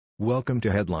Welcome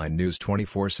to Headline News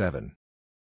 24/7.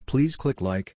 Please click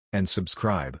like and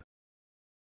subscribe.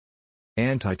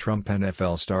 Anti-Trump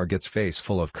NFL star gets face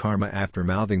full of karma after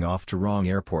mouthing off to wrong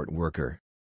airport worker.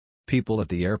 People at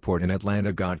the airport in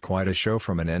Atlanta got quite a show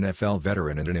from an NFL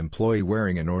veteran and an employee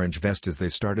wearing an orange vest as they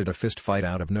started a fist fight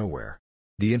out of nowhere.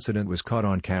 The incident was caught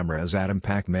on camera as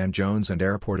Pacman Jones and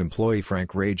airport employee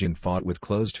Frank Rajan fought with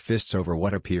closed fists over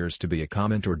what appears to be a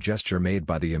comment or gesture made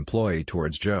by the employee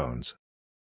towards Jones.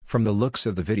 From the looks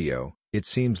of the video, it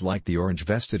seems like the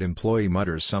orange-vested employee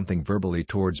mutters something verbally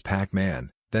towards Pacman,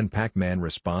 then Pacman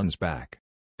responds back.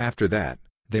 After that,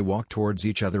 they walk towards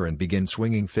each other and begin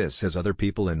swinging fists as other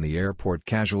people in the airport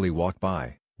casually walk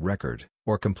by, record,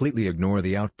 or completely ignore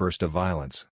the outburst of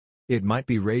violence. It might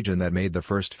be Rajan that made the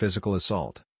first physical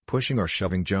assault, pushing or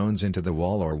shoving Jones into the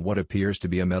wall or what appears to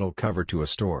be a metal cover to a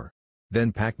store.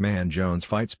 Then Pacman Jones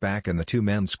fights back and the two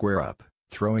men square up,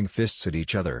 throwing fists at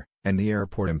each other, and the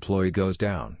airport employee goes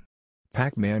down.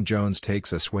 Pacman Jones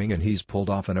takes a swing and he's pulled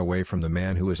off and away from the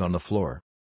man who is on the floor.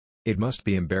 It must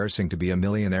be embarrassing to be a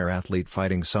millionaire athlete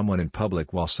fighting someone in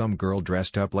public while some girl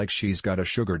dressed up like she's got a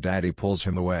sugar daddy pulls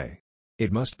him away.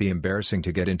 It must be embarrassing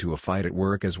to get into a fight at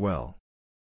work as well.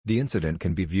 The incident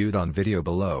can be viewed on video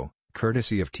below,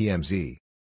 courtesy of TMZ.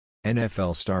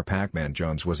 NFL star Pacman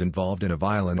Jones was involved in a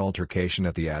violent altercation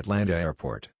at the Atlanta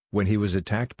airport, when he was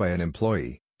attacked by an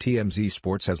employee, TMZ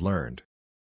Sports has learned.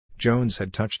 Jones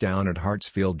had touched down at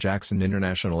Hartsfield-Jackson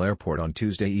International Airport on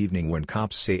Tuesday evening when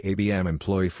cops say ABM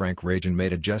employee Frank Rajan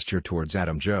made a gesture towards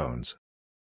Jones.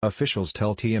 Officials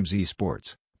tell TMZ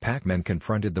Sports, Pacman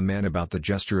confronted the man about the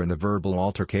gesture and a verbal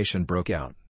altercation broke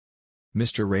out.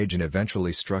 Mr. Rajan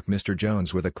eventually struck Mr.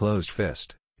 Jones with a closed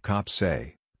fist, cops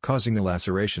say, causing a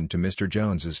laceration to Mr.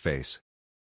 Jones's face.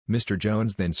 Mr.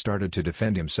 Jones then started to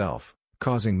defend himself,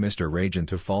 causing Mr. Rajan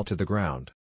to fall to the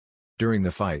ground. During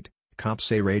the fight, cops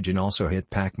say Rajan also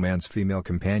hit Pacman's female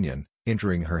companion,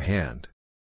 injuring her hand.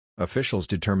 Officials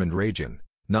determined Rajan,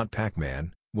 not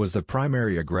Pacman, was the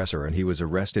primary aggressor and he was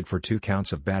arrested for 2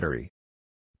 counts of battery.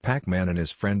 Pacman and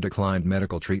his friend declined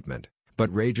medical treatment,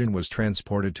 but Rajan was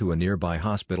transported to a nearby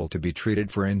hospital to be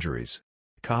treated for injuries.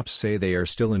 Cops say they are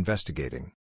still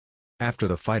investigating. After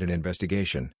the fight and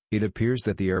investigation, it appears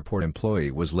that the airport employee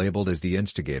was labeled as the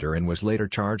instigator and was later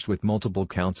charged with multiple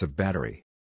counts of battery.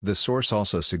 The source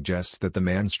also suggests that the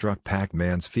man struck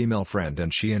Pacman's female friend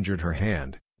and she injured her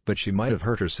hand, but she might have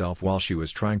hurt herself while she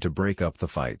was trying to break up the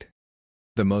fight.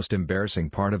 The most embarrassing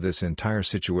part of this entire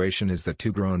situation is that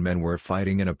 2 grown men were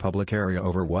fighting in a public area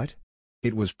over what?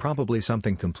 It was probably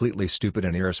something completely stupid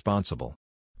and irresponsible.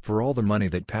 For all the money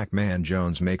that Pacman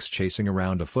Jones makes chasing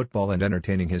around a football and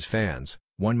entertaining his fans,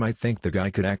 one might think the guy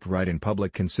could act right in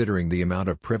public considering the amount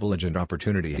of privilege and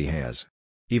opportunity he has.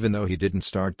 Even though he didn't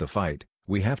start the fight,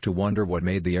 we have to wonder what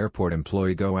made the airport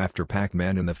employee go after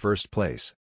Pacman in the first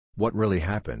place. What really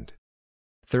happened?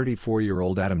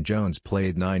 34-year-old Jones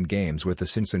played 9 games with the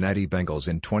Cincinnati Bengals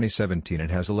in 2017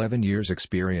 and has 11 years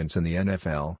experience in the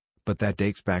NFL, but that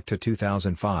dates back to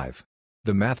 2005.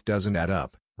 The math doesn't add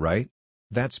up, right?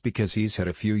 That's because he's had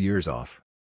a few years off.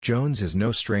 Jones is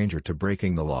no stranger to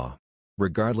breaking the law.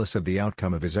 Regardless of the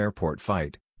outcome of his airport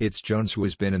fight, it's Jones who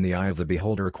has been in the eye of the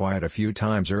beholder quite a few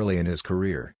times early in his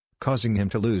career, causing him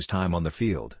to lose time on the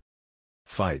field.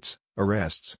 Fights,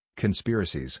 arrests,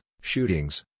 conspiracies,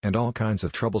 shootings, and all kinds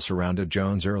of trouble surrounded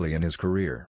Jones early in his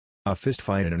career. A fist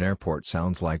fight in an airport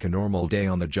sounds like a normal day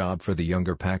on the job for the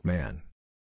younger Pacman.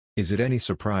 Is it any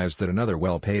surprise that another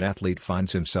well-paid athlete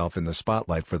finds himself in the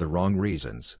spotlight for the wrong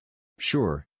reasons?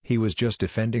 Sure, he was just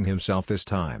defending himself this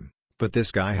time, but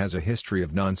this guy has a history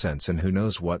of nonsense and who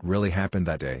knows what really happened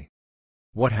that day.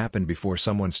 What happened before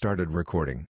someone started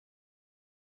recording?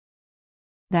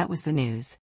 That was the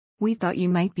news. We thought you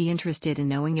might be interested in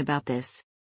knowing about this.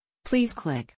 Please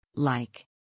click like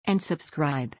and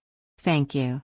subscribe. Thank you.